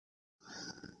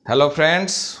Hello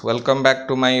friends, welcome back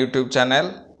to my YouTube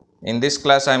channel. In this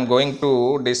class I am going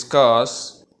to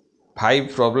discuss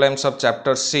 5 problems of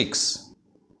chapter 6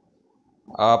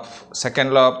 of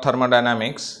second law of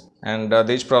thermodynamics, and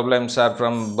these problems are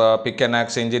from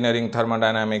P.K.NAG's engineering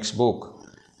thermodynamics book,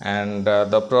 and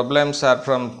the problems are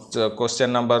from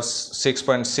question numbers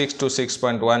 6.6 to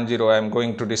 6.10 I am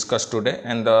going to discuss today.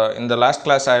 And in the last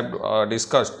class I have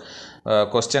discussed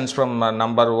questions from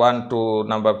number 1 to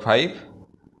number 5.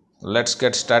 Let's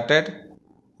get started.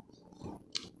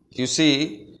 You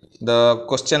see the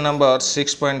question number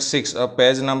 6.6 of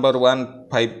page number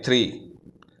 153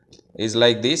 is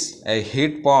like this. A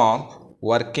heat pump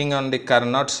working on the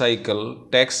Carnot cycle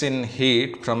takes in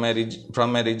heat from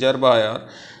a reservoir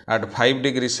at 5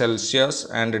 degrees Celsius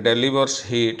and delivers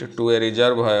heat to a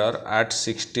reservoir at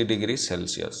 60 degrees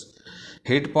Celsius.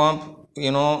 Heat pump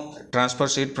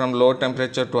transfers heat from low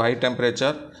temperature to high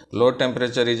temperature. Low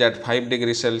temperature is at 5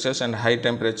 degrees Celsius and high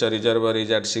temperature reservoir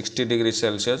is at 60 degrees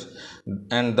Celsius,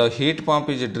 and the heat pump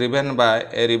is driven by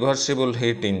a reversible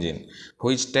heat engine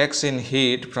which takes in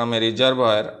heat from a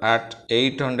reservoir at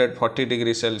 840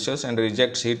 degrees Celsius and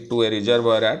rejects heat to a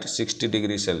reservoir at 60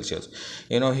 degrees Celsius.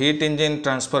 Heat engine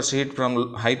transfers heat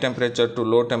from high temperature to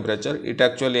low temperature. It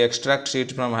actually extracts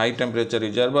heat from high temperature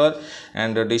reservoir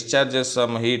and discharges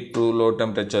some heat to low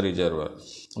temperature reservoir.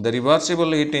 The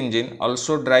reversible heat engine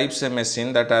also drives a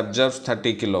machine that absorbs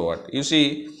 30 kilowatt. You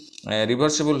see, a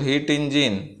reversible heat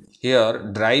engine here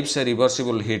drives a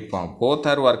reversible heat pump. Both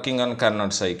are working on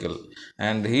Carnot cycle,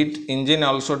 and heat engine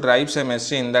also drives a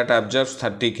machine that absorbs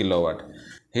 30 kilowatt.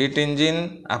 Heat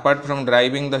engine, apart from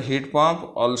driving the heat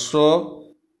pump,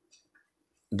 also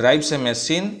drives a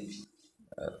machine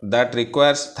that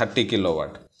requires 30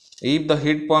 kilowatt. If the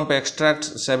heat pump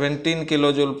extracts 17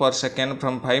 kilojoule per second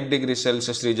from 5 degrees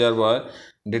Celsius reservoir,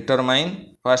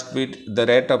 determine first bit the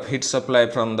rate of heat supply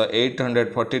from the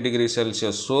 840 degrees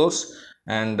Celsius source,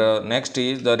 and next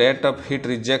is the rate of heat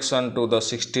rejection to the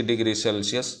 60 degrees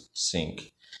Celsius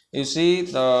sink. You see,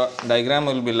 the diagram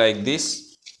will be like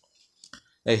this.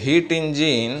 A heat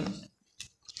engine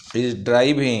is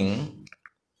driving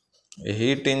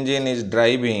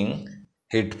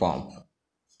heat pump.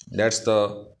 That's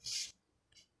the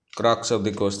crux of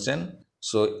the question.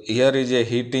 So here is a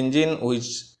heat engine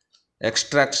which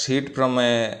extracts heat from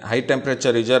a high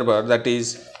temperature reservoir, that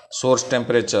is source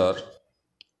temperature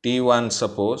T1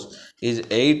 suppose is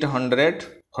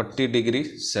 840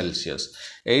 degrees Celsius.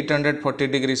 840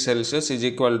 degrees Celsius is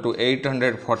equal to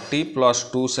 840 plus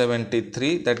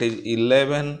 273, that is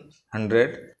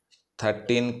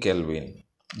 1113 Kelvin.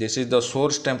 This is the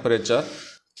source temperature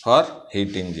for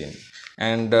heat engine,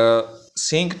 and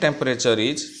sink temperature.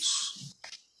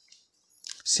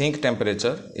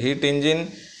 Heat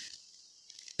engine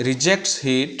rejects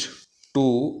heat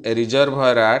to a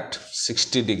reservoir at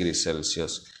 60 degrees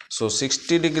Celsius. So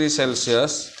 60 degrees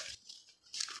Celsius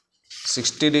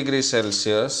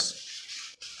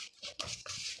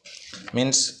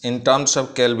means in terms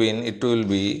of Kelvin it will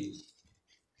be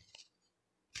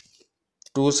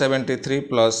 273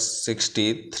 plus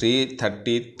 60,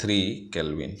 333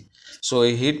 Kelvin. So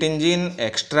a heat engine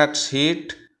extracts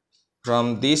heat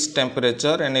from this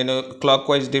temperature, and in a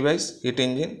clockwise device, heat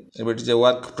engine, it is a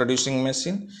work producing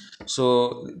machine.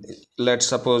 So let's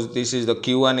suppose this is the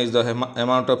Q1 is the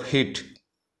amount of heat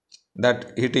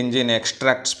that heat engine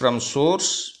extracts from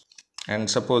source, and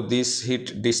suppose this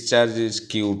heat discharge is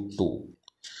Q2,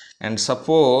 and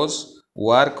suppose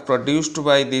work produced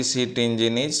by this heat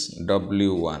engine is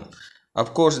W1.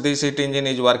 Of course, this heat engine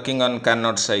is working on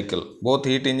Carnot cycle. Both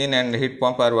heat engine and heat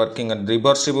pump are working on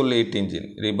reversible heat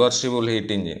engine.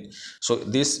 So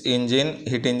this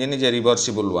heat engine is a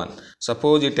reversible one.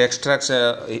 Suppose it extracts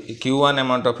a Q1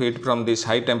 amount of heat from this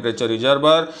high temperature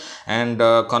reservoir and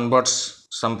converts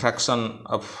some fraction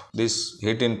of this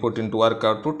heat input into work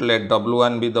output. Let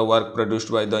W1 be the work produced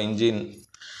by the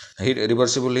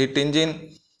reversible heat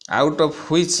engine, out of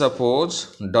which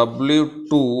suppose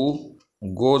W2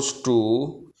 goes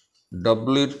to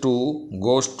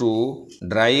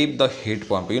drive the heat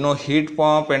pump. Heat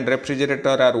pump and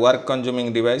refrigerator are work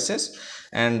consuming devices,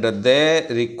 and they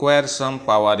require some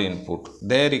power input,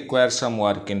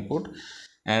 work input,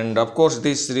 and of course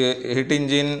this heat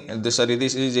engine, this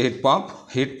is a heat pump.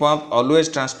 Heat pump always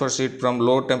transfers heat from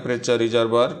low temperature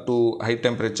reservoir to high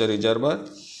temperature reservoir,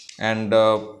 and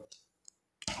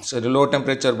so the low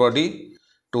temperature body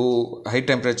to high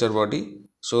temperature body.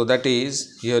 So that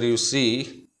is, here you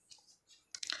see,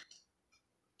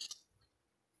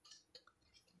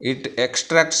 it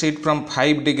extracts heat from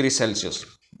 5 degrees Celsius.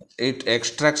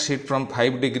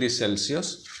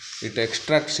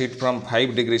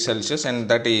 And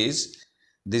that is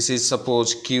This is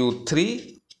suppose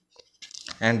Q3,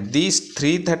 and these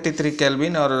 333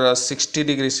 Kelvin or 60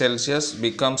 degrees Celsius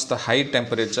becomes the high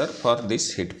temperature for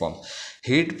this heat pump.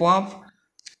 Heat pump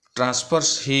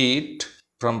transfers heat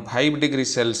from 5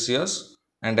 degrees Celsius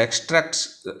and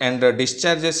extracts and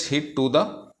discharges heat to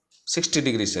the 60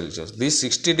 degrees Celsius. This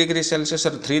 60 degrees Celsius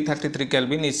or 333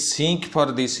 Kelvin is sink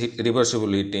for this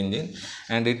reversible heat engine,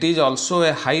 and it is also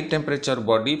a high temperature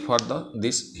body for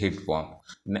this heat pump,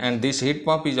 and this heat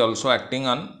pump is also acting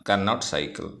on Carnot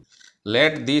cycle.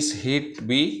 Let this heat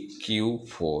be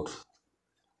Q4.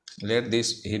 Let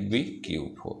this heat be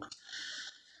Q4.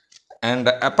 And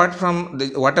apart from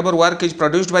whatever work is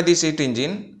produced by this heat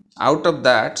engine, out of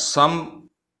that some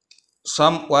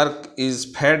work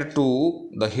is fed to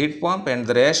the heat pump and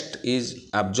the rest is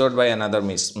absorbed by another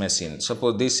machine.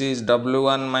 Suppose this is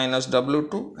W1 minus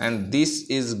W2, and this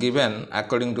is given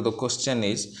according to the question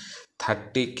is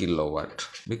 30 kilowatt,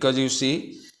 because you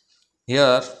see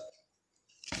here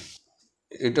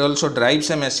it also drives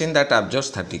a machine that absorbs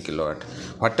 30 kilowatt.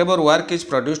 Whatever work is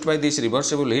produced by this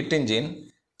reversible heat engine,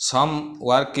 some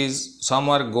work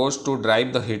goes to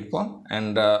drive the heat pump,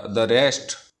 and the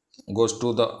rest goes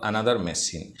to the another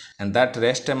machine, and that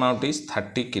rest amount is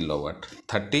 30 kilowatt.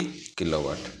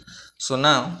 So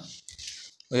now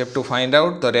we have to find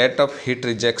out the rate of heat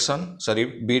rejection,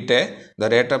 the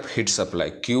rate of heat supply.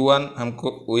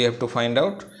 Q1 we have to find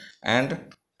out, and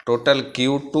total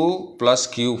Q2 plus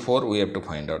Q4 we have to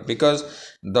find out, because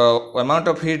the amount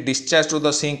of heat discharged to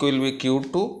the sink will be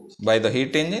Q2 by the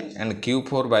heat engine and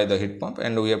Q4 by the heat pump,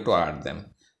 and we have to add them.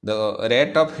 The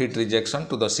rate of heat rejection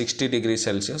to the 60 degrees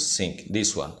Celsius sink,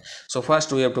 this one. So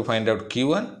first we have to find out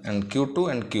Q1 and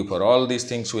Q2 and Q4. All these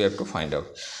things we have to find out.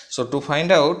 So to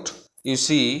find out, you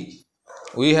see,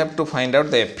 we have to find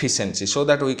out the efficiency, so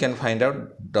that we can find out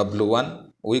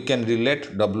W1. We can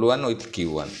relate W1 with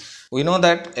Q1. We know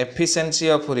that efficiency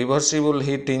of reversible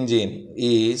heat engine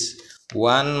is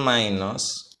 1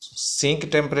 minus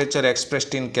sink temperature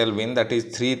expressed in Kelvin, that is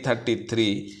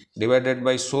 333, divided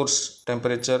by source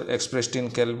temperature expressed in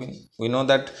Kelvin. We know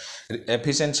that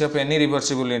efficiency of any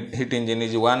reversible heat engine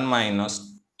is 1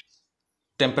 minus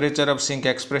temperature of sink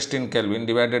expressed in Kelvin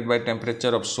divided by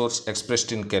temperature of source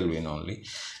expressed in Kelvin only,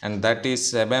 and that is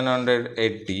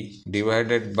 780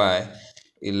 divided by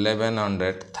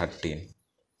 1113.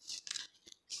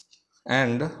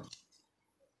 And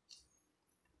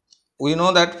we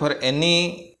know that for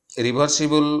any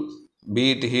reversible,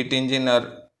 be it heat engine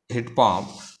or heat pump,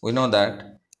 we know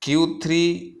that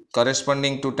Q3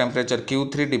 corresponding to temperature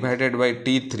Q3 divided by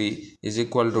T3 is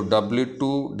equal to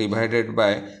W2 divided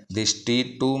by this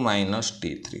T2 minus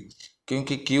T3.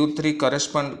 Kyunki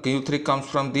Q3 comes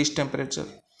from this temperature,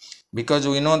 because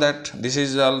we know that this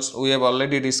is also, we have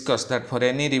already discussed that for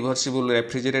any reversible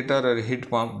refrigerator or heat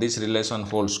pump this relation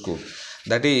holds good.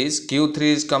 That is, Q3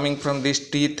 is coming from this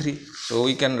T3, so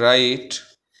we can write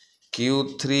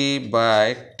Q3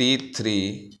 by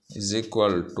T3 is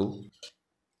equal to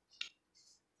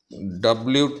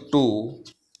W2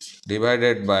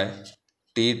 divided by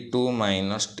T2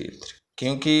 minus T3.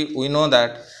 Kyunki we know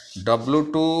that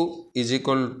W2 is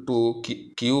equal to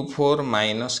Q4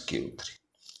 minus Q3.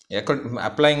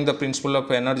 Applying the principle of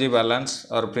energy balance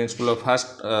or principle of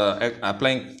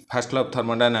applying first law of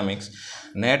thermodynamics,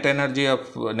 net energy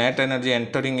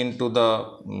entering into the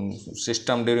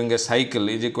system during a cycle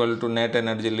is equal to net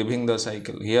energy leaving the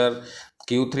cycle. Here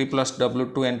Q3 plus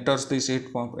W2 enters this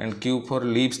heat pump and Q4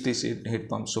 leaves this heat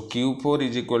pump. So Q4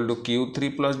 is equal to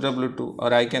Q3 plus W2,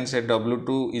 or I can say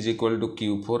W2 is equal to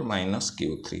Q4 minus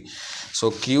Q3.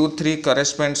 So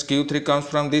Q3 comes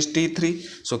from this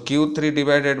T3. So Q3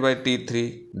 divided by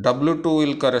T3, W2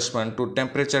 will correspond to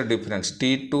temperature difference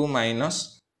T2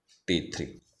 minus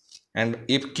T3. And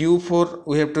if Q4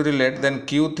 we have to relate, then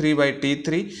Q3 by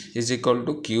T3 is equal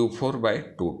to Q4 by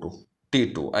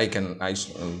T2. I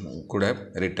could have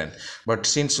written, but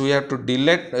since we have to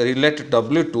relate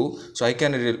W2, so I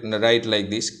can write like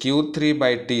this: Q3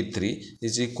 by T3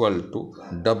 is equal to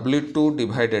W2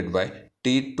 divided by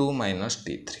T2 minus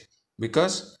T3,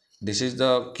 because this is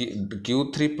the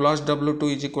Q3 plus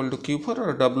W2 is equal to Q4,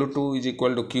 or W2 is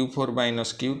equal to Q4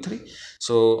 minus Q3.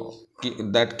 So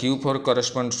that Q4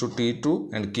 corresponds to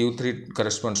T2 and Q3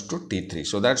 corresponds to T3.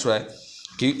 So that's why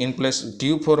in place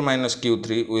Q4 minus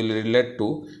Q3 will relate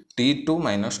to T2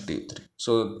 minus T3.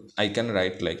 So I can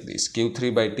write like this: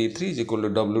 Q3 by T3 is equal to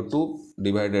W2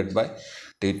 divided by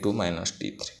T2 minus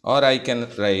T3. Or I can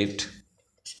write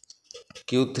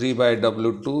Q3 by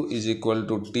W2 is equal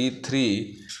to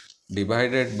T3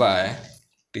 divided by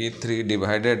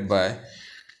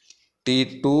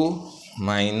T2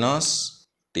 minus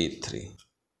T3.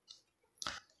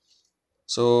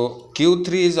 So Q3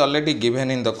 is already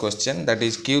given in the question, that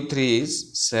is Q3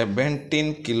 is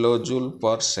 17 kilojoule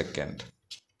per second.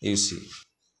 You see,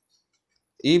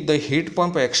 if the heat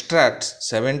pump extracts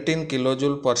 17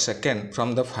 kilojoule per second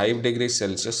from the 5 degrees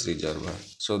Celsius reservoir,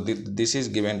 so this is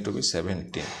given to be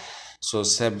 17. So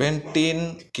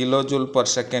 17 kilojoule per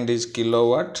second is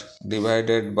kilowatt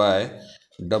divided by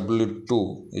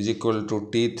W2 is equal to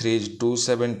T3 is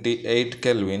 278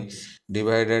 Kelvin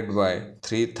divided by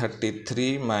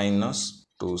 333 minus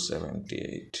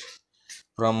 278,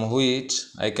 from which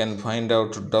I can find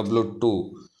out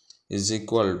W2 is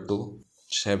equal to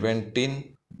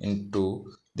 17 into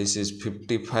this is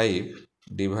 55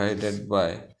 divided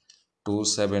by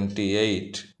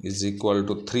 278 is equal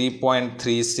to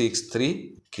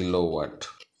 3.363 kilowatt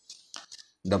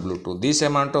W2. This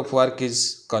amount of work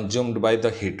is consumed by the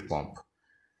heat pump.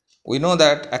 We know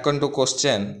that according to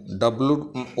question,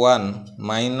 W1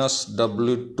 minus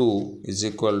W2 is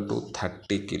equal to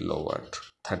 30 kilowatt.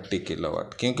 30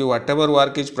 kilowatt. क्योंकि whatever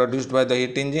work is produced by the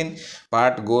heat engine,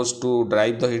 part goes to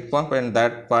drive the heat pump, and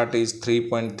that part is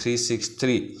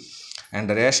 3.363, and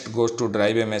the rest goes to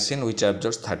drive a machine which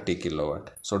absorbs 30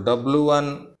 kilowatt. So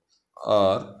W1,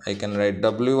 or I can write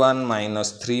W1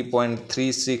 minus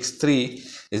 3.363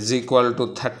 is equal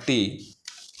to 30,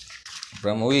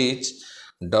 from which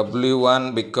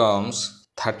W1 becomes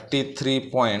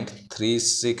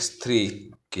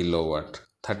 33.363 kilowatt.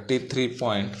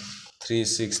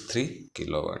 33.363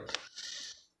 kilowatt.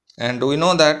 And we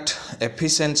know that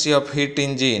efficiency of heat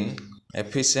engine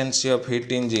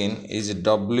is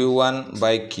W1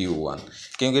 by Q1.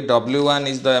 क्योंकि W1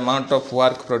 is the amount of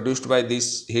work produced by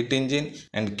this heat engine,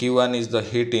 and Q1 is the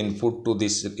heat input to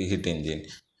this heat engine.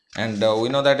 And we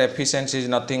know that efficiency is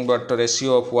nothing but the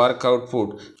ratio of work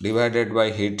output divided by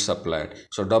heat supplied.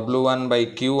 So W1 by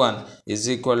Q1 is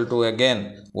equal to,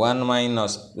 again, 1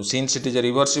 minus, since it is a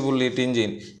reversible heat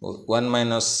engine, 1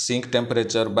 minus sink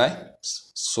temperature by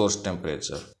source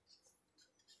temperature.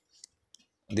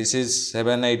 This is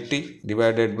 780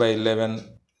 divided by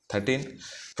 1113,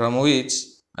 from which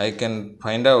I can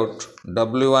find out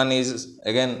W1 is,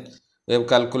 again, we have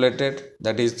calculated,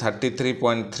 that is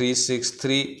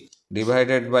 33.363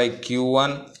 divided by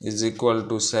Q1 is equal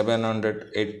to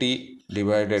 780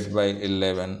 divided by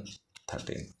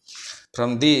 1113.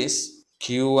 From this,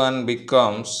 Q1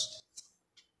 becomes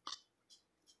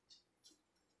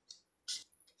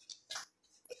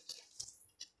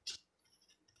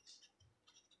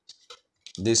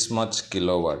this much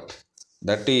kilowatt,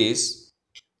 that is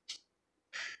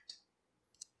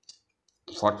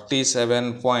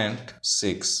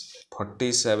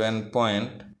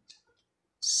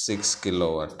 47.6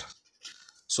 kilowatt.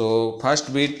 So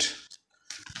first bit,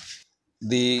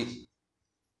 the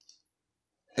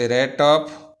rate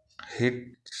of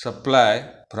heat supply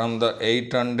from the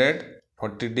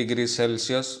 840 degrees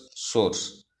Celsius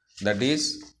source, that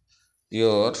is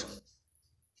your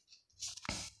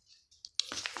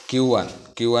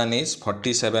Q1 is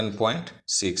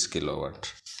 47.6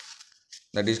 kilowatt.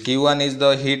 That is Q1 is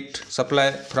the heat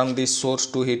supply from this source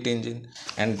to heat engine,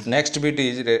 and next bit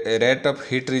is rate of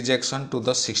heat rejection to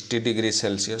the 60 degrees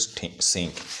Celsius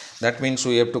sink. That means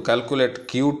we have to calculate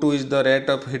Q2 is the rate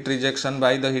of heat rejection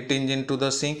by the heat engine to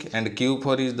the sink, and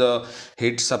Q4 is the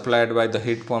heat supplied by the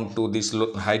heat pump to this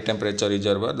high temperature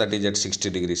reservoir, that is at 60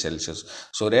 degrees Celsius.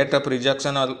 So rate of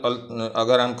rejection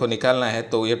अगर हमको निकालना है,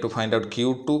 तो we have to find out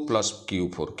Q2 plus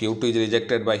Q4. Q2 is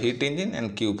rejected by heat engine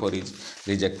and Q4 is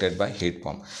rejected by heat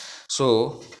pump.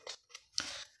 So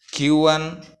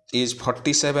Q1 is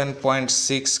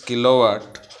 47.6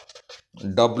 kilowatt,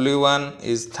 W1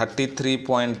 is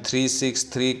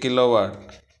 33.363 kilowatt.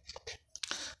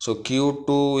 So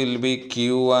Q2 will be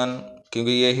Q1,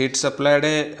 क्योंकि ये heat supplied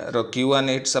है और Q1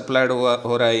 heat supplied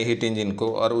हो रहा है heat engine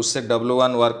को, और उससे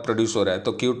W1 वर्क प्रोड्यूस हो रहा है,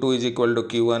 तो Q2 is equal to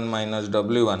Q1 minus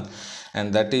W1,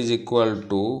 and that is equal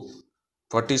to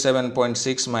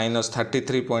 47.6 minus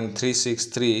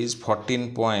 33.363 is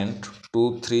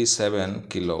 14.237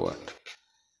 kilowatt.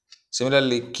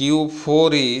 Similarly,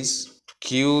 Q4 is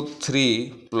Q3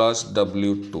 plus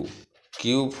W2.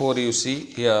 Q4 you see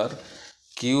here,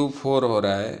 Q4 हो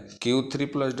रहा है Q3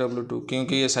 plus W2,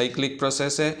 क्योंकि ये cyclic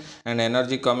process है, and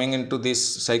energy coming into this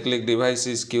cyclic device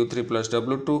is Q3 plus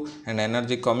W2, and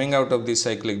energy coming out of this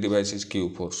cyclic device is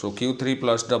Q4. So Q3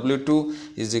 plus W2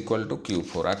 is equal to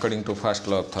Q4 according to first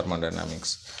law of thermodynamics.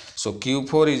 So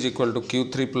Q4 is equal to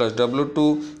Q3 plus W2.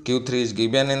 Q3 is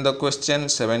given in the question,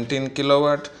 17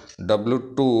 kilowatt.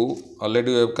 W2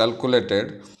 already we have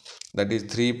calculated, that is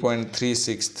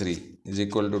 3.363 is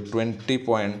equal to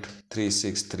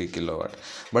 20.363 kilowatt.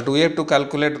 But we have to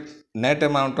calculate net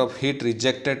amount of heat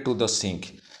rejected to the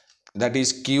sink. that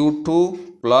is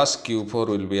Q2 plus Q4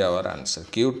 will be our answer.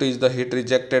 Q2 is the heat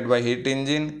rejected by heat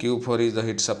engine, Q4 is the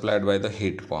heat supplied by the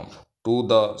heat pump to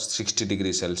the 60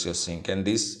 degree Celsius sink, and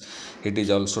this heat is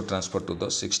also transferred to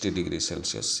the 60 degree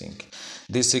Celsius sink.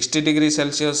 This 60 degree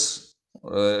Celsius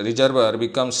reservoir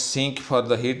becomes sink for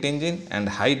the heat engine and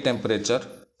high temperature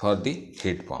for the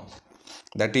heat pump.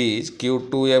 That is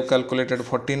Q2 we have calculated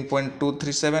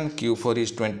 14.237, Q4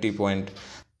 is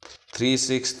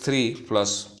 20.363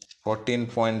 plus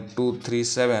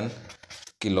 14.237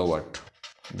 kilowatt,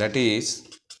 that is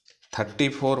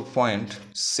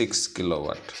 34.6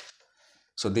 kilowatt.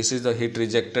 So this is the heat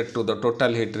rejected to the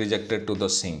total heat rejected to the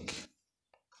sink.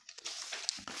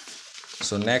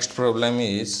 So next problem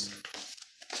is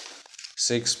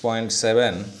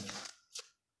 6.7,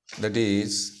 that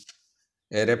is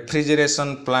a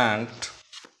refrigeration plant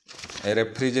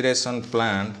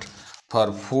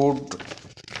for food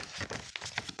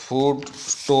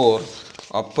store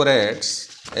operates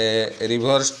a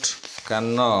reversed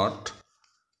Carnot.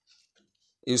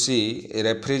 You see, a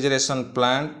refrigeration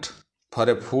plant for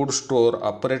a food store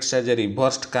operates as a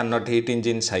reversed Carnot heat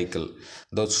engine cycle.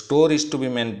 The store is to be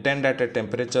maintained at a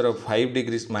temperature of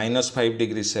 -5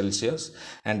 degrees Celsius,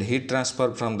 and heat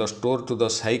transfer from the store to the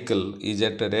cycle is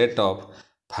at a rate of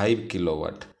 5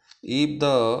 kilowatt. If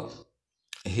the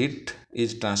heat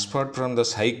is transferred from the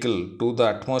cycle to the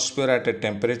atmosphere at a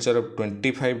temperature of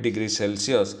 25 degrees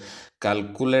Celsius,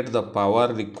 calculate the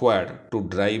power required to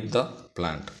drive the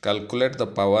plant.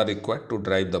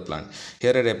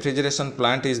 Here a refrigeration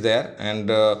plant is there, and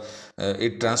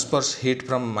it transfers heat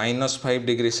from -5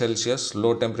 degrees Celsius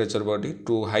low temperature body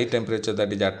to high temperature,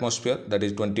 that is atmosphere, that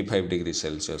is 25 degrees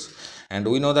Celsius. And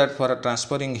we know that for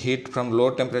transferring heat from low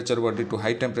temperature body to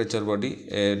high temperature body,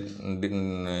 a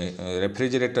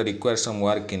refrigerator requires some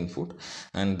work input,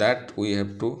 and that we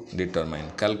have to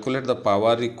determine. Calculate the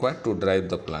power required to drive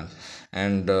the plant.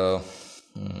 And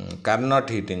Carnot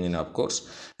heat engine, of course,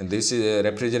 and this is a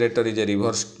refrigerator is a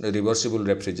reversible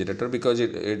refrigerator, because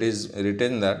it is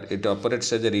written that it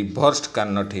operates as a reversed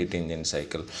Carnot heat engine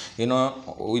cycle. We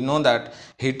know that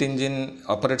heat engine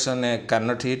operates on a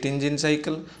Carnot heat engine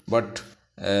cycle, but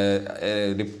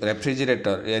a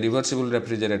reversible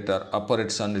refrigerator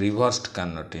operates on reversed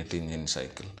Carnot heat engine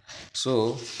cycle.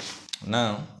 So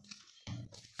now,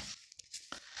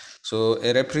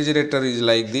 a refrigerator is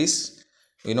like this.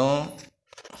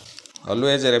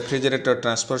 Always a refrigerator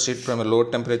transfers heat from a low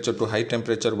temperature to high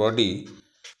temperature body.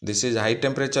 This is high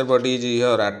temperature body is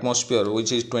here atmosphere,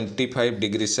 which is 25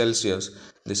 degrees Celsius.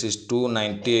 This is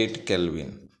 298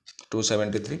 Kelvin,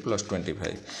 273 plus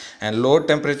 25. And low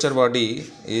temperature body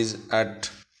is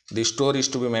at the store is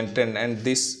to be maintained, and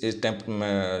this is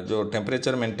जो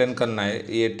temperature maintain करना है,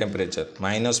 ये temperature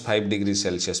 -5 degree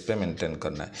Celsius पे maintain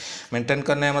करना है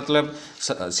मतलब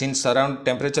since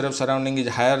temperature of surrounding is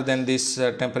higher than this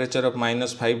temperature of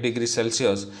 -5 degree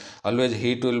Celsius, always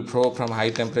heat will flow from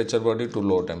high temperature body to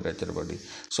low temperature body.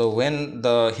 So when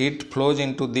the heat flows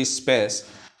into this space,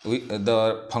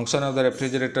 the function of the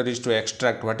refrigerator is to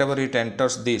extract whatever heat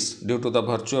enters this due to the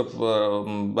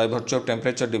by virtue of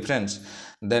temperature difference,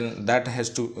 then that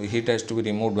heat has to be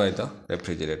removed by the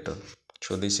refrigerator.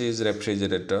 So this is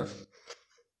refrigerator,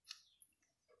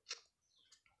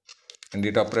 and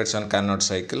it operates on Carnot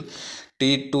cycle.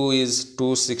 T2 is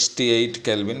 268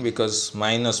 Kelvin because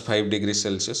 -5 degrees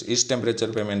Celsius इस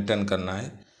temperature पे maintain करना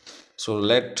है. So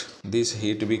let this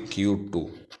heat be Q2,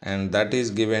 and that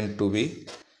is given to be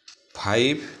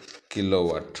 5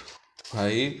 kilowatt.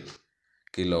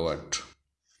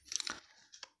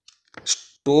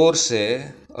 Store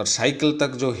से और cycle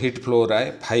तक जो heat flow हो रहा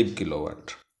है 5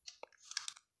 किलोवाट.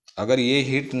 अगर ये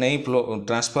हीट नहीं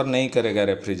ट्रांसफ़र नहीं करेगा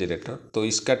रेफ्रिजरेटर, तो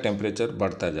इसका टेम्परेचर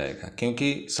बढ़ता जाएगा,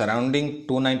 क्योंकि सराउंडिंग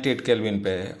 298 केल्विन पे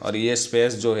है, और ये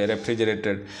स्पेस जो है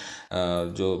रेफ्रिजरेटेड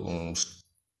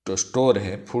जो स्टोर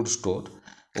है, फूड स्टोर,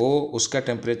 वो उसका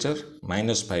टेम्परेचर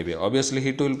 -5 है. Obviously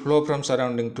heat will flow from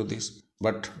surrounding to this,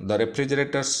 but the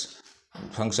refrigerators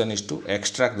function is to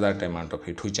extract that amount of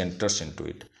heat which enters into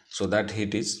it. So that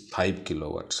heat is 5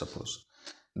 kilowatt suppose.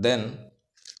 Then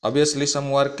obviously some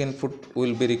work input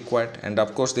will be required, and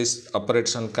of course this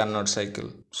operates on Carnot cycle.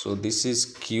 So this is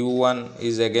Q1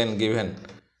 is again given.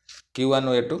 Q1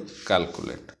 we have to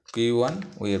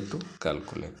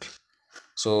calculate.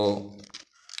 So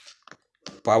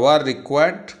power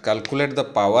required, calculate the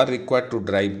power required to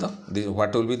drive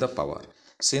what will be the power.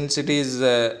 Since it is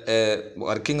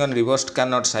working on reversed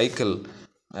Carnot cycle,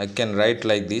 I can write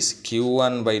like this: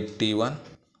 Q1 by T1.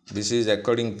 This is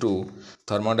according to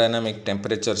thermodynamic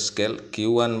temperature scale.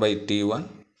 Q1 by T1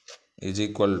 is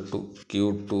equal to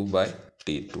Q2 by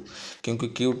T2, क्योंकि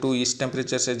Q2 इस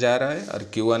temperature से जा रहा है और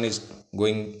Q1 is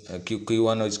going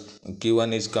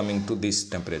Q1 is coming to this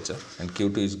temperature and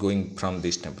Q2 is going from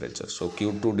this temperature. So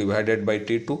Q2 divided by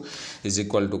T2 is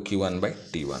equal to Q1 by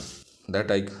T1.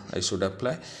 That I should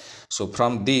apply. So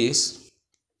from this,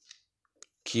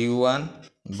 Q1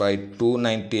 by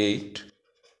 298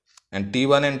 and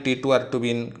T1 and T2 are to be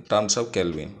in terms of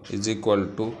Kelvin is equal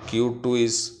to Q2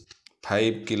 is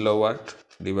 5 kilowatt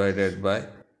divided by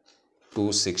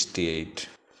 268.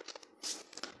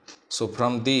 So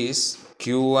from this,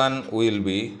 Q1 will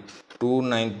be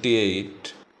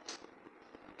 298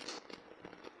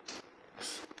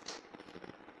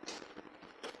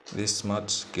 this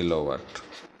much kilowatt,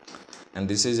 and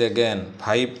this is again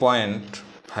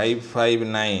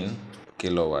 5.559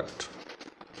 kilowatt.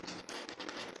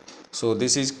 So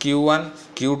this is Q1.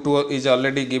 Q2 is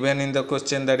already given in the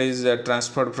question, that is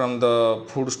transferred from the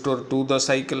food store to the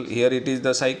cycle. Here it is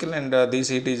the cycle, and this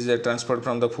heat is transferred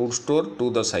from the food store to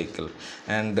the cycle,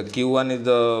 and Q1 is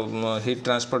the heat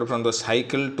transferred from the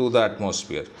cycle to the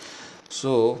atmosphere.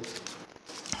 So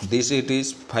this it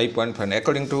is 5.5.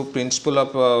 According to principle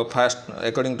of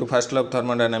according to first law of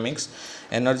thermodynamics,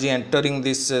 energy entering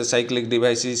this cyclic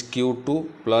device is Q2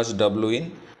 plus W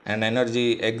in, and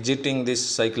energy exiting this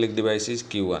cyclic device is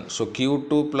Q1. So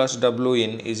Q2 plus W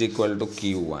in is equal to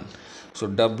Q1. So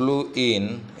W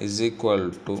in is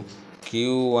equal to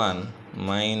Q1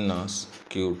 minus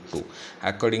Q2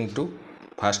 according to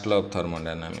first law of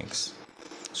thermodynamics.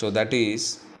 So that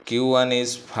is Q1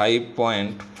 is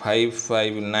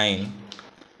 5.559,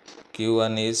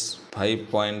 Q1 is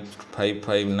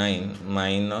 5.559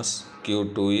 minus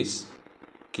Q2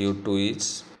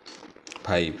 is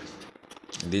 5,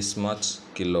 this much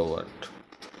kilowatt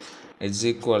is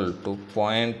equal to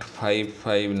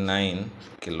 0.559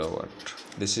 kilowatt.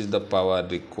 This is the power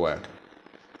required,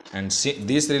 and see,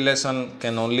 this relation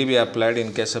can only be applied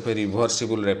in case of a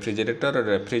reversible refrigerator or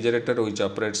refrigerator which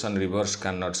operates on reverse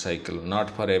Carnot cycle, not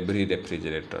for every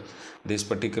refrigerator. This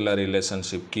particular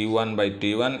relationship Q1 by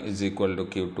T1 is equal to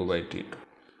Q2 by T2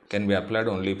 can be applied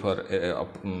only for a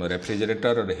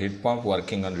refrigerator or a heat pump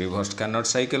working on reversed Carnot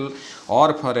cycle,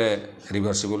 or for a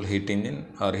reversible heat engine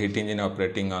or heat engine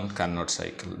operating on Carnot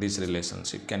cycle. This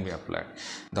relationship can be applied.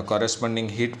 The corresponding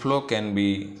heat flow can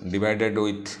be divided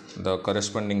with the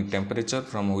corresponding temperature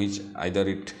from which either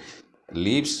it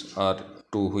leaves or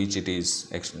to which it is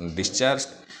discharged.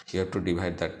 You have to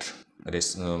divide that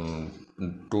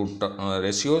two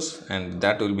ratios, and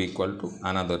that will be equal to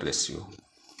another ratio.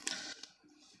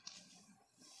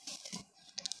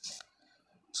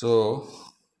 So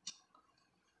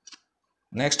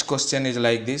next question is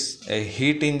like this: a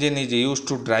heat engine is used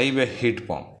to drive a heat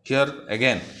pump. Here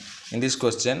again in this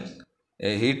question,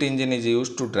 a heat engine is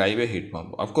used to drive a heat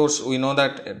pump. Of course, we know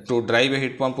that to drive a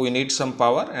heat pump we need some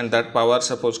power, and that power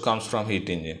suppose comes from heat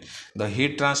engine. The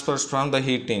heat transfers from the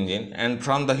heat engine and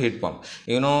from the heat pump.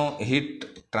 You know, heat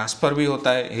transfer भी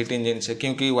होता है heat engine से,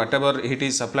 क्योंकि what ever heat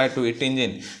is supplied to heat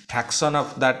engine, fraction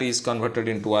of that is converted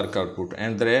into work output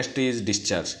and the rest is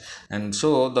discharge, and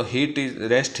so the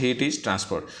rest heat is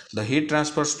transferred. The heat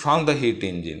transverse from the heat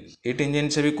engine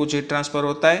से भी कुछ heat transfer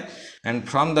होता है, and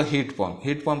from the heat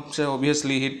pump से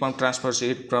obviously heat pump transverse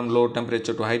heat from low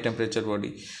temperature to high temperature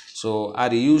body. So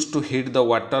are used to heat the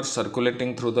water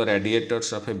circulating through the radiators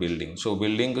of a building. So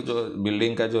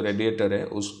building का जो radiator है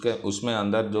उसमें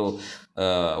अंदर जो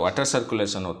water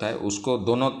circulation होता है उसको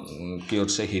दोनों की ओर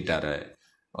से हीट आ रहा है.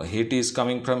 Heat is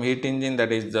coming from heat engine,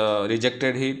 that is the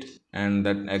rejected heat, and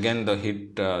that again the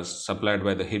heat supplied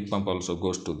by the heat pump also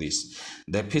goes to this.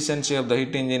 The efficiency of the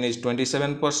heat engine is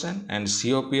 27% and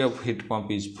COP of heat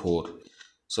pump is 4.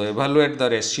 So evaluate the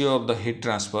ratio of the heat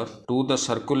transfer to the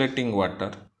circulating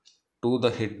water to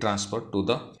the heat transfer to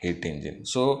the heat engine.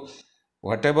 So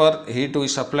whatever heat we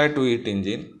supply to heat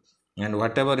engine and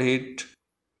whatever heat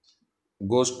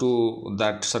goes to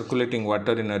that circulating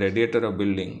water in a radiator of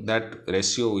building, that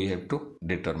ratio we have to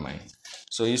determine.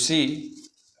 So you see,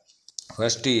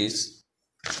 first is,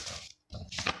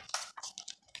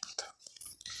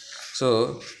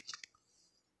 so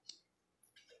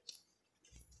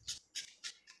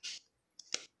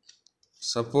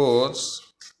suppose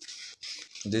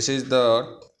this is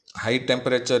the high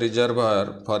temperature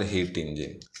reservoir for heat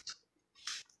engine.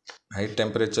 High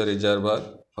temperature reservoir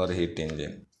for heat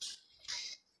engine.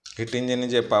 Heat engine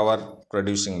is a power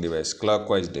producing device,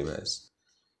 clockwise device.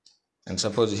 And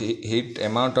suppose heat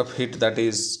amount of heat that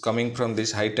is coming from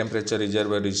this high temperature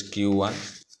reservoir is Q1,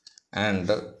 and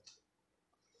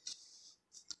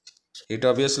it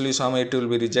obviously some it will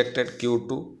be rejected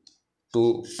Q2,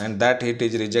 to, and that heat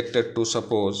is rejected to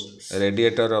suppose a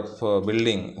radiator of a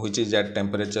building which is at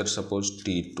temperature suppose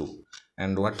T2,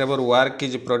 and whatever work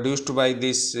is produced by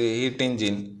this heat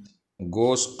engine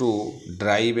goes to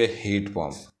drive a heat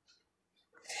pump.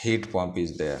 Heat pump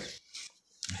is there.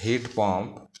 Heat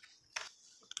pump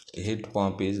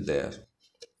is there.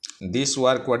 This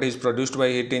work what is produced by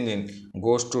heat engine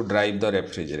goes to drive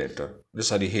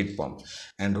the heat pump,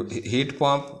 and heat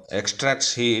pump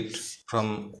extracts heat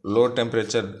from low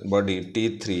temperature body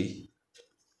T3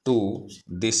 to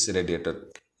this radiator.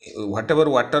 Whatever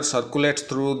water circulates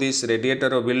through this radiator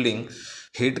of building,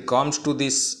 heat comes to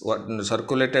this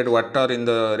circulated water in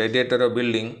the radiator of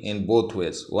building in both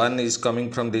ways. One is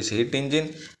coming from this heat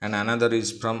engine and another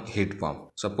is from heat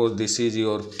pump. Suppose this is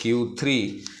your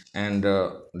Q3 and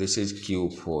this is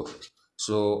Q4.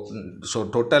 So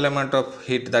total amount of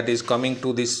heat that is coming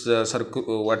to this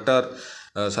water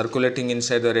circulating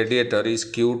inside the radiator is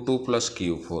Q2 plus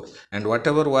Q4, and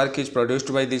whatever work is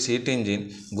produced by this heat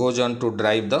engine goes on to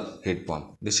drive the heat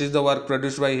pump. This is the work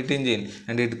produced by heat engine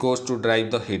and it goes to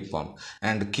drive the heat pump,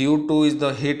 and Q2 is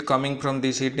the heat coming from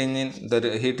this heat engine.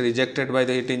 The heat rejected by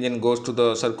the heat engine goes to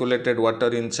the circulated water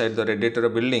inside the radiator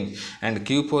building, and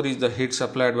Q4 is the heat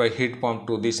supplied by heat pump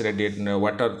to this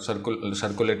water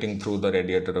circulating through the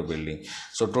radiator building.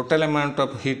 So total amount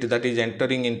of heat that is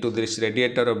entering into this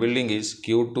radiator building is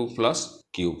Q2 plus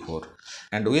Q4,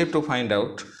 and we have to find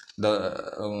out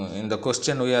in the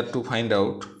question we have to find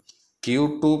out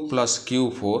Q2 plus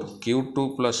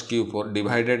Q4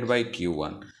 divided by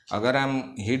Q1. अगर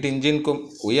हम heat engine को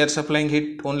we are supplying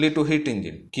heat only to heat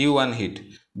engine Q1 heat,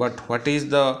 but what is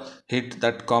the heat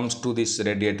that comes to this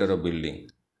radiator of building?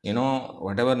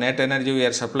 Whatever net energy we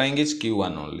are supplying is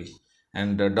Q1 only,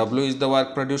 and W is the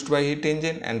work produced by heat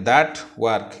engine, and that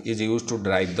work is used to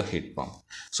drive the heat pump.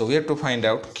 So we have to find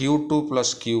out Q2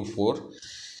 plus Q4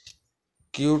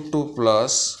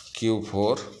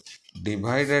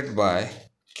 divided by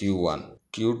Q1.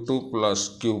 Q2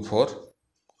 plus Q4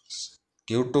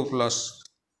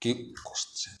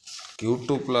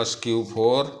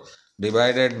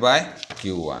 divided by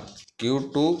Q1.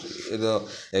 Q2,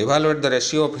 evaluate the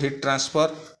ratio of heat transfer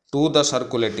to the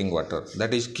circulating water,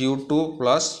 that is Q2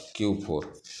 plus Q4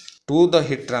 to the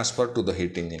heat transfer to the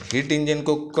heat engine. Heat engine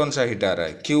को कौन सा heat आ रहा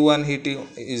है? Q1 heat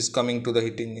is coming to the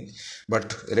heat engine,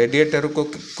 but radiator को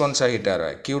कौन सा heat आ रहा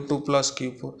है? Q2 plus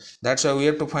Q4. That's why we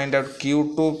have to find out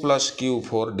Q2 plus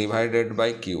Q4 divided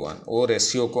by Q1. वो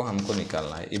ratio को हमको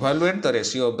निकालना है. Evaluate the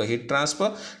ratio of the heat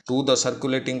transfer to the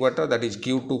circulating water, that is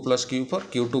Q2 plus Q4.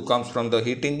 Q2 comes from the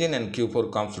heat engine and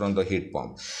Q4 comes from the heat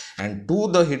pump, and to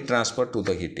the heat transfer to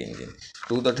the heat engine.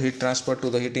 To the heat transfer to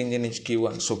the heat engine is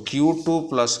Q1. So Q2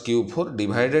 plus Q4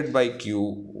 divided by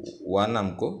Q1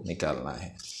 हमको निकालना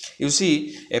है. You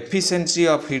see, efficiency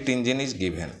of heat engine is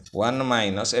given. 1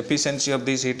 minus efficiency of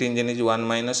this heat engine is 1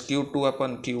 minus Q2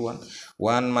 upon Q1.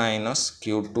 1 minus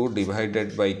Q2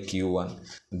 divided by Q1,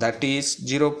 that is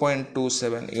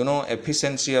 0.27.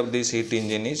 Efficiency of this heat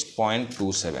engine is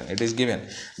 0.27. It is given.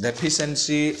 The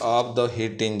efficiency of the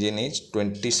heat engine is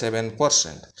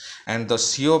 27%, and the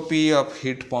COP of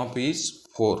heat pump is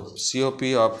 4. COP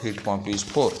of heat pump is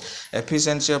 4.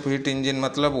 Efficiency of heat engine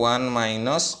मतलब 1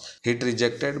 minus heat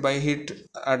rejected by heat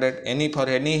added. For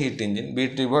any heat engine, be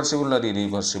it reversible or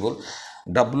irreversible,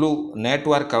 W net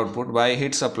work output by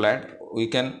heat supplied we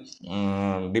can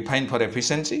define for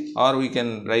efficiency, or we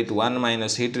can write 1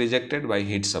 minus heat rejected by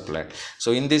heat supplied.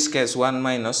 So in this case 1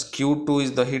 minus Q2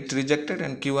 is the heat rejected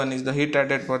and Q1 is the heat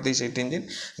added for this heat engine,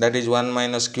 that is 1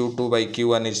 minus Q2 by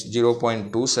Q1 is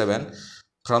 0.27.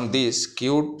 From this,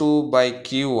 Q2 by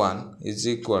Q1 is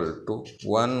equal to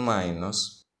 1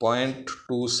 minus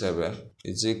 0.27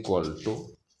 is equal to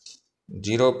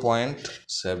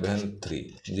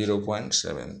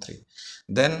 0.73.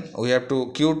 Then we have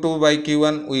to Q2 by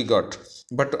Q1 we got,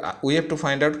 but we have to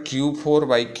find out Q4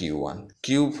 by Q1.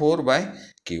 Q4 by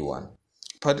Q1.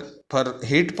 For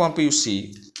heat pump you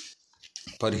see,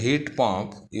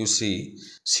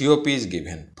 COP is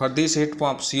given. For this heat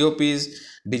pump, COP is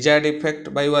desired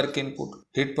effect by work input.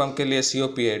 Heat pump के लिए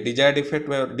COP है. Desired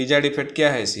effect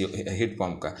क्या है heat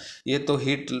pump का? ये तो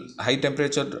heat high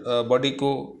temperature body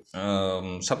को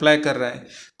supply कर रहा है.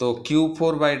 तो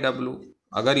Q4 बाई W,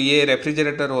 अगर ये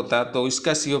रेफ्रिजरेटर होता तो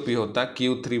इसका COP होता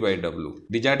Q3 by W.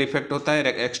 Desired effect होता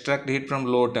है extract heat from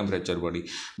low temperature body,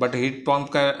 but heat pump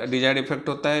का डिजायर्ड इफेक्ट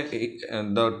होता है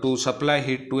to supply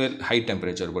heat to A high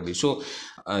temperature body. So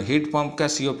heat pump का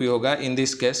COP होगा in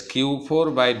this case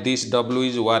Q4 by this W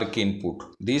is work input.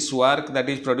 This work that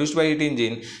is produced by heat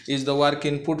engine is the work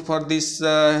input for this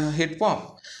heat pump.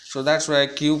 So that's why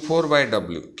Q4 by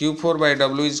W. Q4 by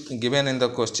W is given in the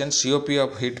question. COP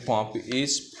of heat pump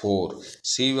is 4.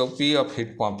 COP of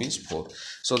heat pump is 4.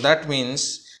 So that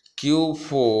means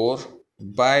Q4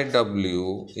 by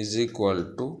W is equal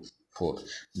to 4.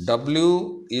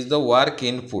 W is the work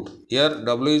input. Here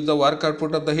W is the work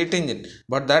output of the heat engine,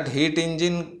 but that heat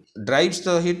engine drives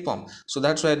the heat pump. So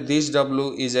that's why this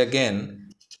W is again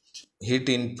heat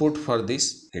input for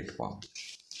this heat pump.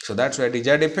 So that's why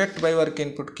desired effect by work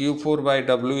input Q4 by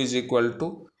W is equal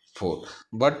to 4.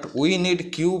 But we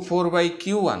need Q4 by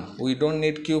Q1. We don't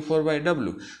need Q4 by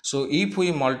W. So if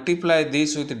we multiply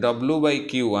this with W by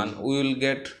Q1, we will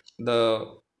get the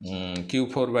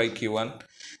Q4 by Q1.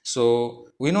 So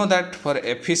we know that for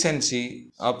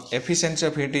efficiency of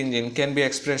heat engine can be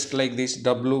expressed like this: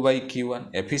 W by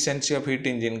Q1. Efficiency of heat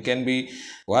engine can be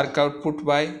work output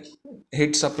by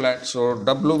heat supplied. So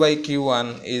W by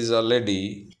Q1 is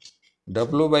already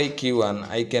W by Q1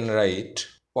 I can write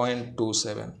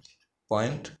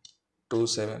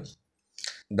 0.27.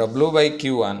 W by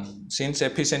Q1, since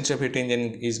efficiency of heat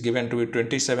engine is given to be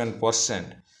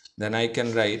 27%, then I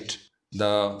can write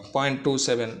the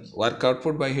 0.27 work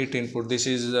output by heat input. This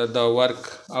is the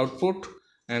work output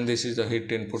and this is the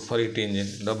heat input for heat engine.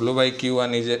 W by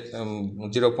Q1 is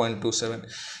 0.27.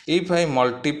 If I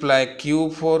multiply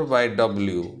Q4 by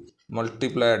W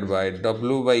multiplied by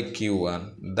W by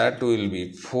Q1, that will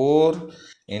be 4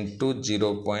 into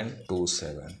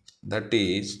 0.27, that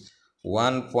is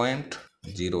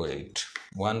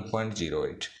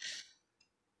 1.08.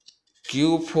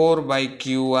 Q4 by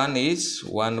Q1 is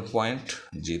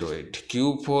 1.08.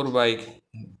 Q4 by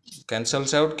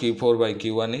cancels out, Q4 by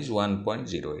Q1 is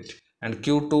 1.08, and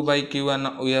Q2 by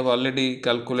Q1 we have already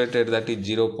calculated, that is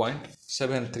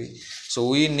 0.73. So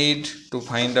we need to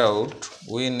find out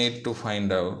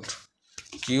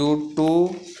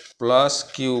Q2 plus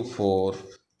Q4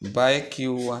 by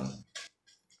Q1,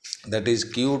 that is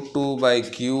Q2 by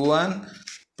Q1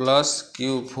 plus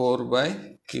Q4 by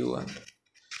Q1.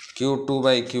 Q2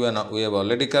 by Q1 we have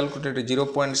already calculated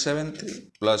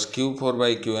 0.73 plus Q4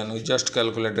 by Q1 we just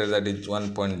calculated, that is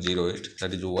 1.08,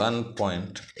 that is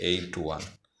 1.81.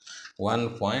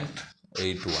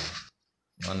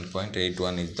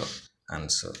 1.81 is the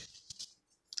answer.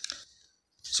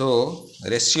 So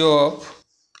ratio of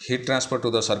heat transfer to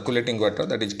the circulating water,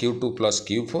 that is Q2 plus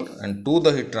Q4, and to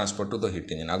the heat transfer to the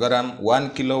heat engine. अगर हम 1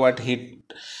 kilowatt heat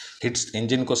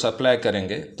engine को supply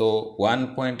करेंगे तो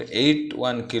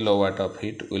 1.81 kilowatt of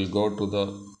heat will go to the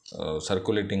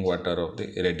circulating water of the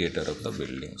radiator of the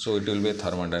building. So it will be a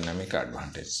thermodynamic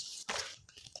advantage.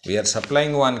 We are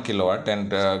supplying 1 kilowatt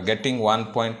and getting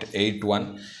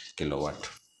 1.81 kilowatt.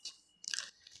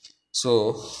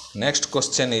 So next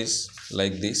question is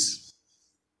like this: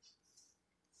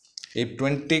 if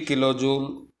 20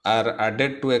 kilojoule are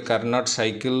added to a Carnot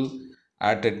cycle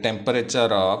at a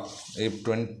temperature of, if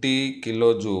 20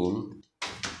 kilojoule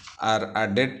are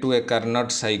added to a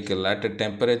Carnot cycle at a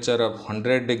temperature of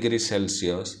 100 degrees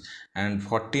Celsius and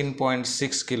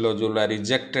 14.6 kilojoule are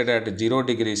ejected at 0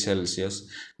 degrees Celsius,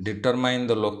 determine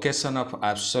the location of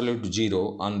absolute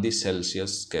zero on the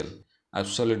Celsius scale.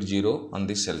 Absolute zero on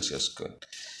the Celsius scale.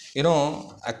 You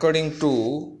know, according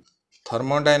to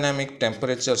thermodynamic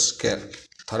temperature scale,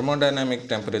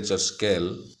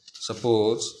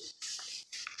 suppose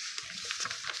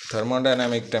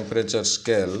thermodynamic temperature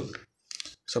scale,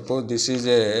 suppose this is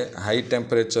a high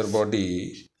temperature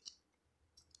body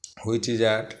which is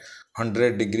at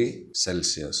 100 degree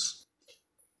Celsius.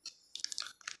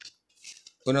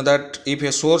 You know that if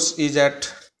a source is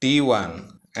at T1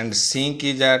 and sink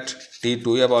is at T2,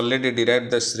 we have already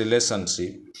derived this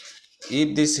relationship.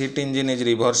 If this heat engine is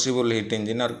reversible heat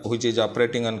engine, or which is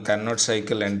operating on Carnot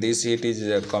cycle, and this heat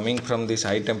is coming from this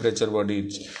high temperature body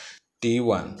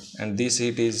T1, and this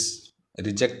heat is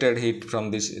rejected heat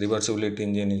from this reversible heat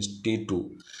engine is T2,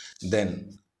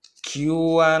 then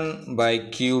Q1 by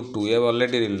Q2, we have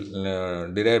already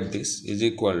derived this, is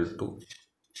equal to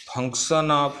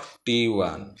function of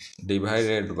T1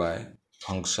 divided by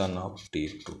function of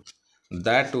T2.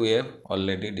 That we have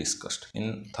already discussed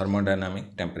in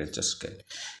thermodynamic temperature scale.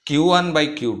 Q1 by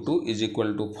Q2 is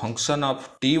equal to function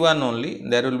of T1 only.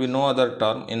 There will be no other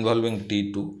term involving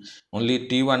T2. Only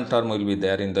T1 term will be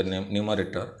there in the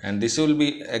numerator, and this will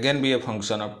be again be a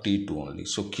function of T2 only.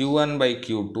 So Q1 by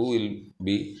Q2 will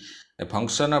be a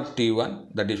function of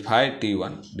T1, that is phi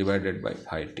T1 divided by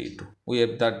phi T2. We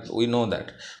have that, we know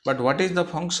that. But what is the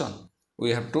function?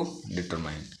 We have to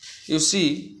determine. You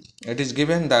see, it is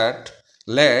given that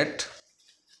let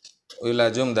we will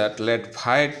assume that let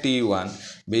phi t1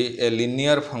 be a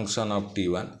linear function of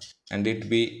t1 and it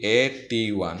be a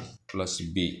t1 plus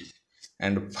b,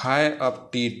 and phi of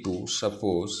t2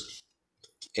 suppose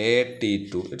a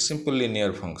t2, it's simple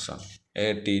linear function a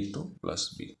t2 plus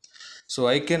b. So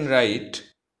I can write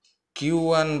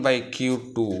q1 by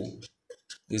q2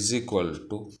 is equal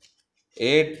to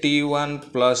a t1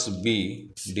 plus b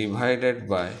divided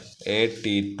by a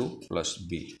t2 plus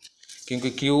b, क्योंकि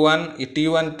q1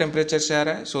 t1 temperature से आ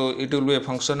रहा है, so it will be a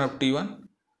function of t1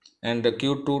 and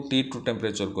q2 t2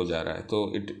 temperature को जा रहा है, तो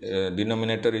it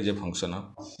denominator is a function of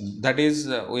that is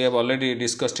we have already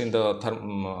discussed in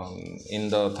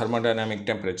the thermodynamic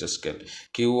temperature scale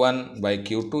q1 by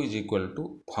q2 is equal to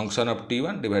function of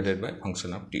t1 divided by function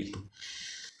of t2.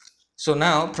 So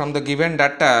now from the given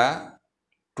data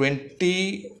 20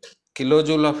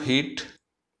 kilojoule of heat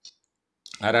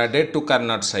are added to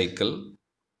Carnot cycle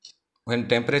when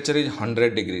temperature is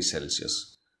 100 degrees Celsius.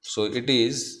 So it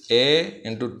is A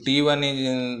into T1 is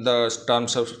in the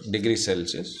terms of degree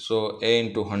Celsius, so A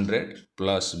into 100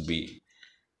 plus B,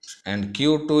 and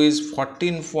Q2 is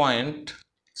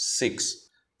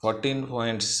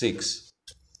 14.6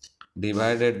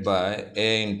 divided by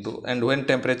A into, and when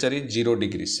temperature is 0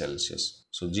 degrees Celsius,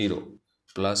 so 0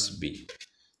 plus B.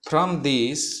 From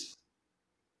this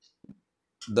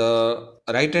the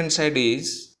right hand side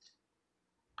is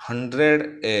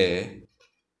 100A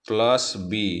plus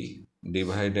B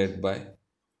divided by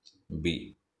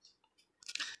B,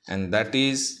 and that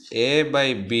is A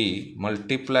by B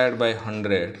multiplied by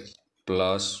 100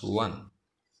 plus 1,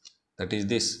 that is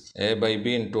this A by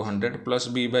B into 100 plus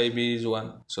B by B is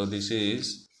 1, so this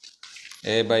is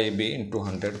A by B into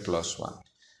 100 plus 1,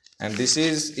 and this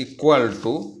is equal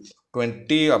to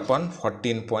 20 upon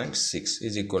 14.6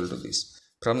 is equal to this.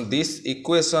 From this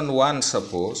equation 1,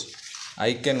 suppose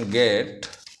I can get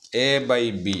A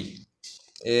by B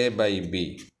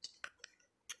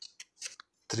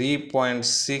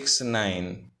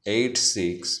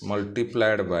 3.6986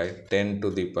 multiplied by 10 to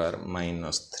the power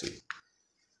minus 3.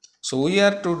 So we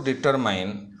are to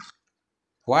determine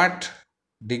what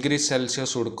degree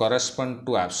Celsius would correspond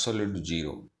to absolute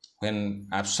 0. When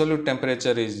absolute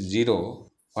temperature is 0,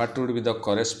 what would be the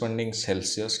corresponding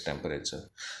Celsius temperature?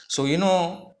 So you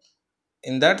know,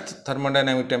 in that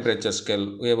thermodynamic temperature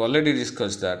scale, we have already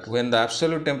discussed that when the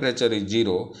absolute temperature is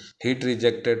 0, heat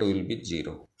rejected will be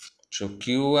 0. So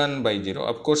Q1 by 0,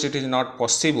 of course it is not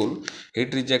possible,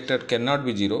 heat rejected cannot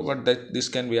be 0, but this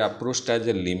can be approached as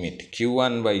a limit.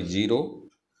 Q1 by 0,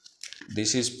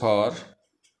 this is for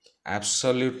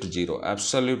absolute 0,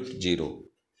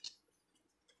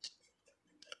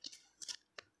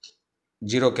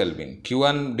 0 Kelvin.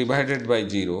 Q1 divided by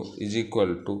 0 is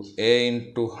equal to A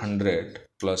into 100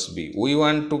 plus B. We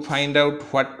want to find out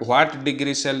what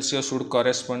degree Celsius would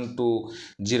correspond to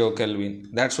 0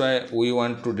 Kelvin. That's why we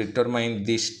want to determine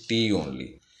this T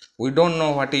only. We don't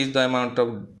know what is the amount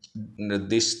of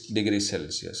this degree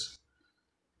Celsius.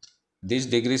 This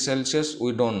degree Celsius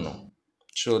we don't know.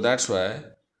 So that's why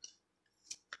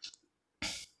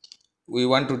we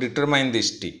want to determine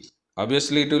this T.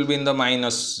 Obviously it will be in the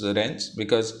minus range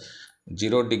because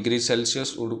 0 degree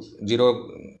Celsius would 0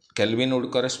 Kelvin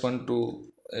would correspond to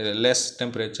less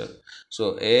temperature.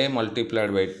 So A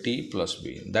multiplied by T plus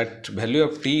B, that value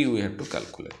of T we have to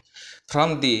calculate.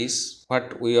 From this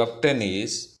what we obtain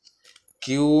is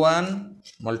Q1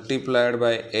 multiplied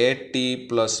by AT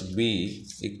plus B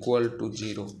equal to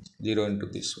 0 into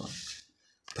this one.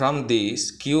 From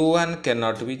this Q1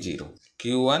 cannot be 0,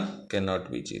 Q1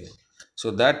 cannot be 0.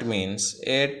 So that means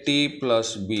AT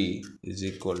plus B is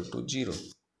equal to 0,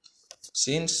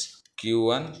 since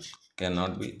Q1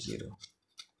 cannot be 0.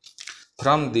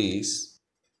 From this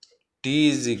T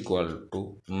is equal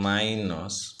to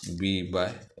minus B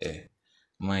by A,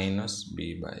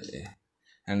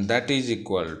 and that is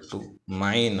equal to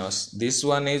minus, this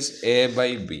one is A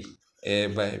by B.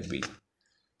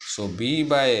 So B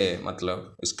by A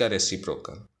मतलब इसका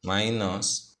reciprocal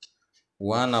minus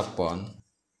 1 upon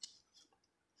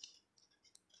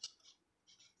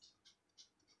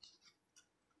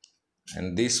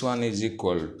and this one is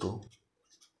equal to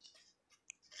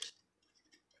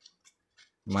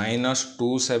minus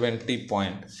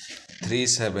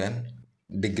 270.37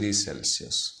 degrees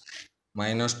Celsius,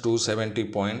 minus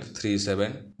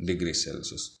 270.37 degrees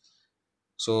Celsius.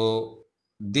 So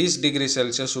this degree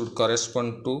Celsius would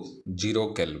correspond to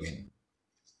 0 Kelvin.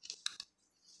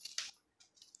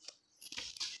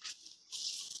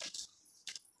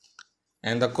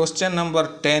 And the question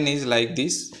number 10 is like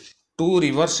this. Two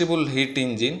reversible heat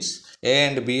engines A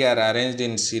and B are arranged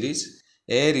in series.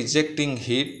 A rejecting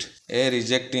heat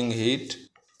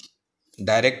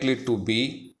directly to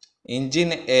B.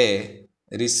 Engine A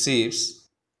receives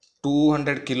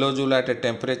 200 kilojoule at a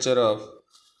temperature of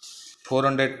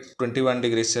 421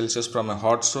 degrees Celsius from a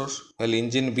hot source, while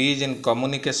engine B is in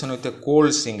communication with a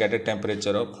cold sink at a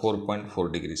temperature of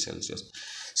 4.4 degrees Celsius.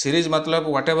 Series matlab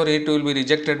whatever heat will be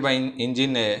rejected by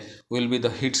engine A will be the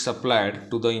heat supplied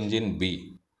to the engine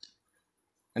B.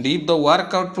 And if the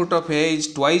work output of A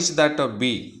is twice that of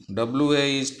B, WA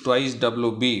is twice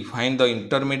WB, find the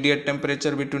intermediate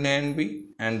temperature between A and B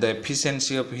and the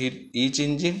efficiency of heat each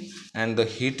engine and the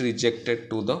heat rejected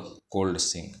to the cold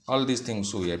sink. All these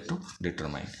things we have to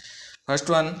determine. First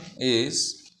one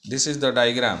is, this is the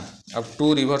diagram of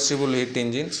two reversible heat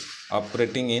engines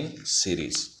operating in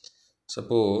series.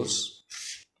 Suppose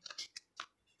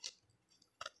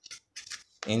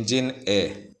engine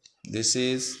A, this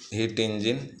is heat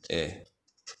engine A,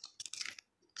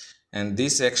 and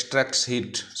this extracts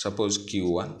heat, suppose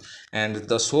Q1, and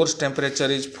the source temperature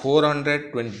is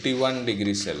 421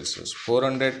 degrees Celsius.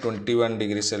 421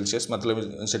 degrees Celsius मतलब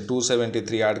इसे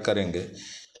 273 add करेंगे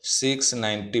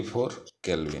 694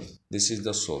 Kelvin. This is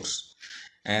the source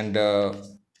and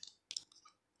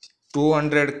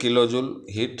 200 kilojoule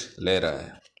heat ले रहा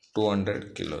है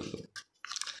 200 kilojoule.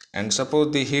 And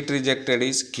suppose the heat rejected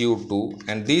is Q2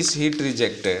 and this heat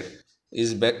rejected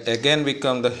is again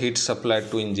become the heat supplied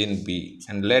to engine B,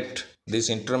 and let this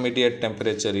intermediate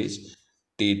temperature is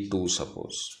T2,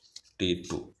 suppose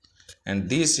T2, and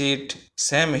this heat,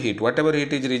 same heat, whatever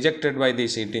heat is rejected by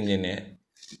this heat engine A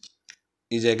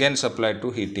is again supplied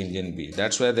to heat engine B.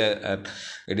 That's why it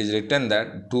is written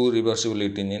that two reversible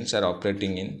heat engines are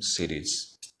operating in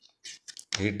series.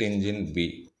 Heat engine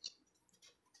B.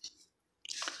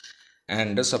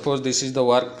 And suppose this is the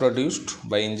work produced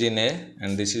by engine A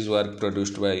and this is work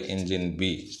produced by engine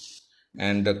B.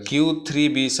 And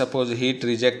Q3B, suppose heat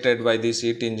rejected by this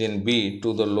heat engine B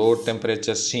to the low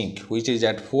temperature sink, which is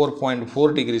at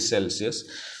 4.4 degrees Celsius,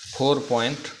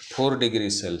 4.4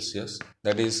 degrees Celsius,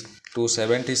 that is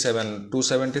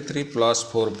 273 plus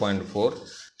 4.4,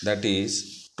 that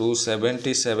is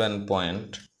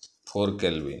 277.4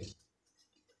 Kelvin.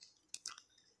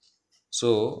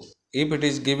 So if it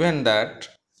is given that,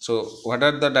 so what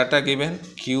are the data given?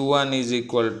 Q1 is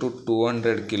equal to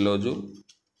 200 kilojoule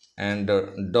and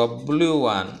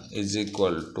W1 is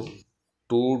equal to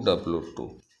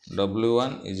 2W2.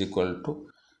 W1 is equal to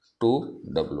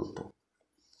 2W2.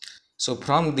 So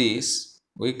from this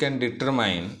we can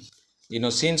determine,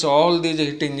 since all these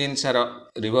heat engines are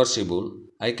reversible,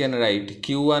 I can write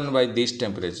Q1 by this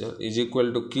temperature is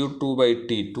equal to Q2 by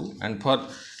T2, and for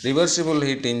reversible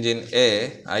heat engine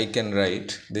A, I can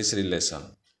write this relation.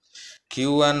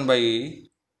 Q1 by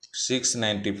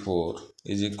 694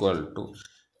 is equal to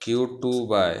Q2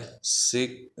 by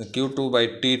T2.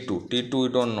 T2 we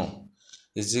don't know,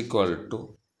 is equal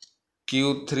to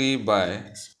Q3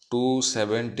 by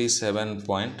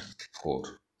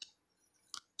 277.4.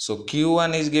 So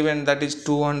Q1 is given, that is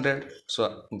 200.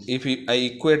 So if I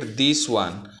equate this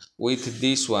one with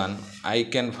this one, I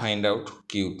can find out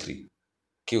Q3.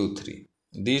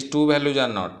 These two values are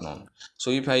not known. So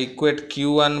if I equate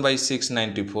Q1 by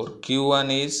 694,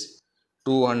 Q1 is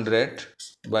 200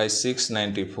 by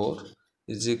 694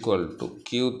 is equal to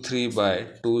Q3 by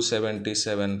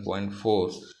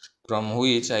 277.4, from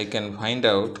which I can find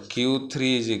out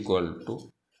Q3 is equal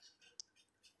to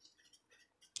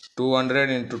 200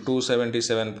 into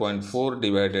 277.4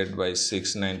 divided by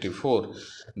 694,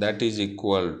 that is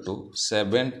equal to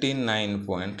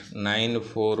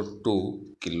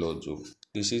 79.942 kilojoule.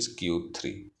 This is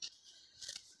Q3.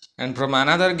 And from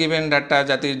another given data,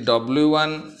 that is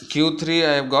W1, Q3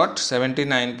 I have got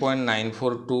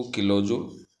 79.942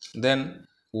 kilojoule. Then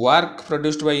work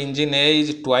produced by engine A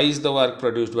is twice the work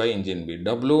produced by engine B.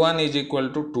 W1 is equal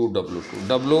to 2W2.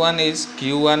 W1 is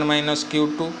Q1 minus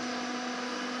Q2.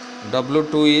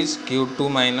 W2 is Q2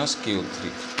 minus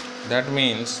Q3. That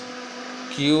means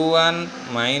Q1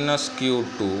 minus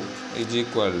Q2 is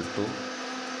equal to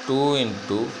 2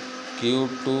 into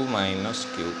Q2 minus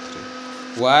Q3.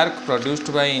 Work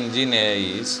produced by engine A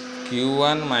is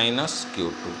Q1 minus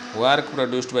Q2. Work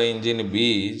produced by engine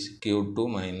B is Q2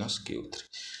 minus Q3.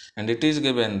 And it is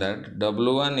given that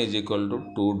W1 is equal to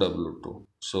 2W2.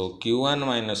 So Q1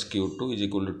 minus Q2 is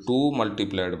equal to 2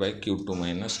 multiplied by Q2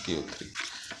 minus Q3.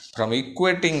 From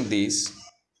equating this,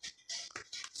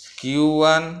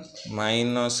 Q1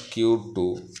 minus Q2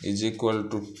 is equal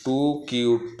to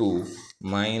 2Q2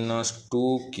 minus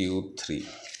 2Q3,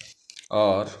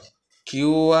 or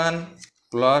Q1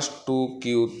 plus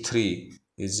 2Q3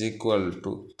 is equal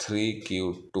to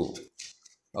 3Q2,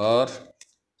 or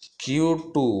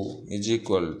Q2 is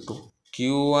equal to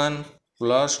Q1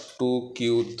 plus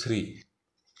 2Q3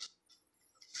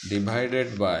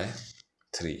 divided by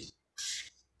 3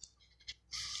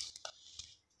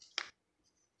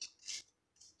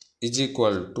 is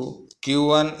equal to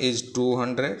Q1 is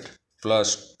 200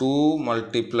 plus 2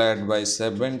 multiplied by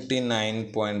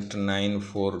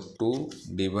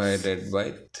 79.942 divided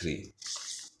by 3,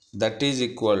 that is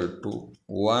equal to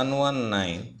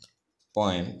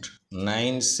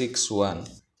 119.961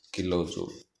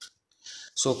 kilojoule.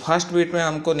 So first beat में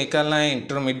हमको निकालना है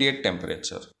intermediate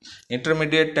temperature.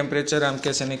 Intermediate temperature हम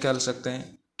कैसे निकाल सकते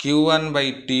हैं? Q1 by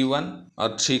T1 or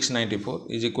 694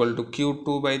 is equal to Q2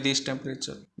 by this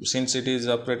temperature, since it is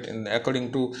operating according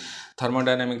to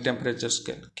thermodynamic temperature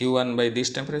scale. Q1 by this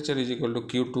temperature is equal to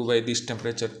Q2 by this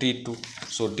temperature T2.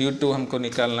 So T2 हमको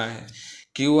निकालना है।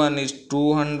 Q1 is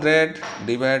 200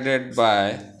 divided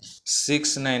by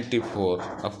 694.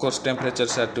 Of course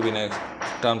temperatures have to be in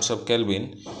terms of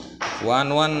Kelvin.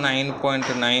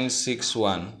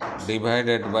 119.961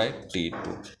 divided by T2,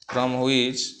 from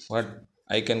which what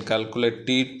I can calculate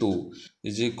T2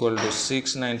 is equal to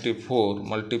 694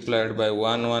 multiplied by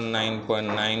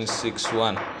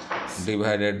 119.961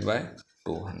 divided by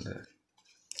 200,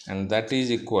 and that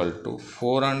is equal to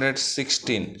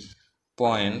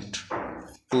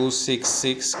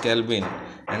 416.266 Kelvin,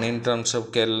 and in terms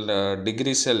of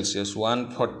degree Celsius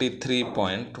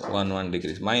 143.11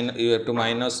 degrees. You have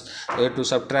to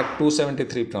subtract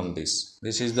 273 from this.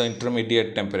 This is the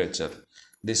intermediate temperature.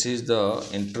 This is the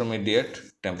intermediate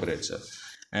temperature,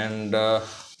 and we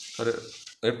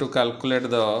have to calculate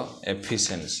the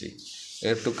efficiency. We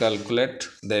have to calculate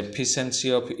the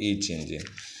efficiency of each engine.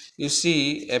 You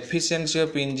see, efficiency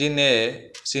of engine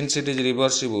A, since it is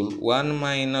reversible, 1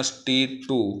 minus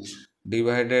T2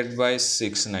 divided by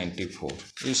 694.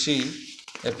 You see,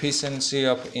 efficiency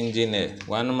of engine A,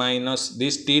 1 minus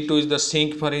this T2 is the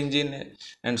sink for engine A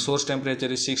and source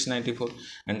temperature is 694,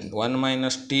 and 1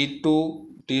 minus T2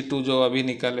 जो अभी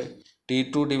निकाले,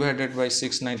 T2 divided by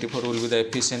 694 will be the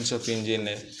efficiency of engine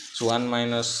A. So 1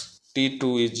 minus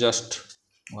T2 is just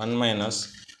 1 minus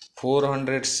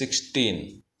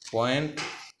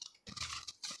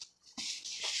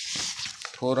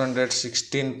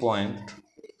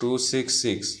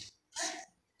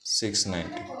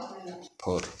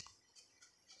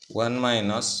 1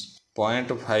 minus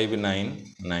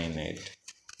 0.5998,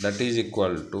 that is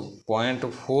equal to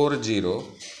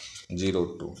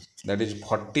 0.4002, that is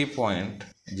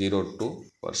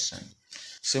 40.02%.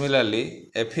 Similarly,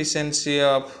 efficiency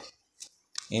of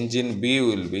engine B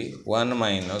will be 1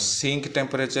 minus sink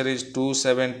temperature is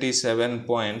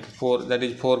 277.4, that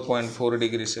is 4.4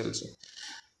 degrees Celsius,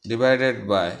 divided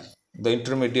by the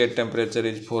intermediate temperature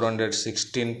is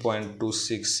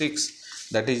 416.266,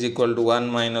 that is equal to 1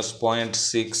 minus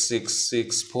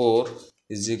 0.6664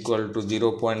 is equal to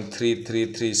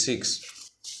 0.3336,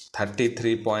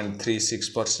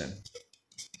 33.36%.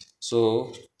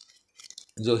 So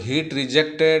जो heat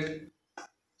rejected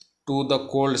to the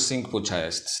cold sink पूछा है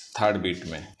third beat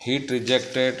में, heat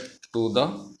rejected to the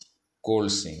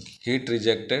cold sink, heat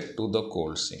rejected to the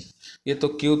cold sink, ये तो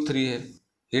Q3 है,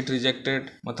 heat rejected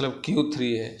मतलब Q3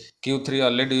 है, Q3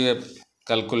 already you have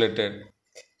calculated,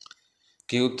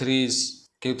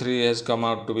 Q3 has come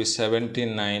out to be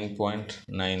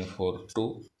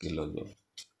 79.942 kilojoule.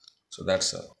 So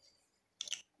that's all.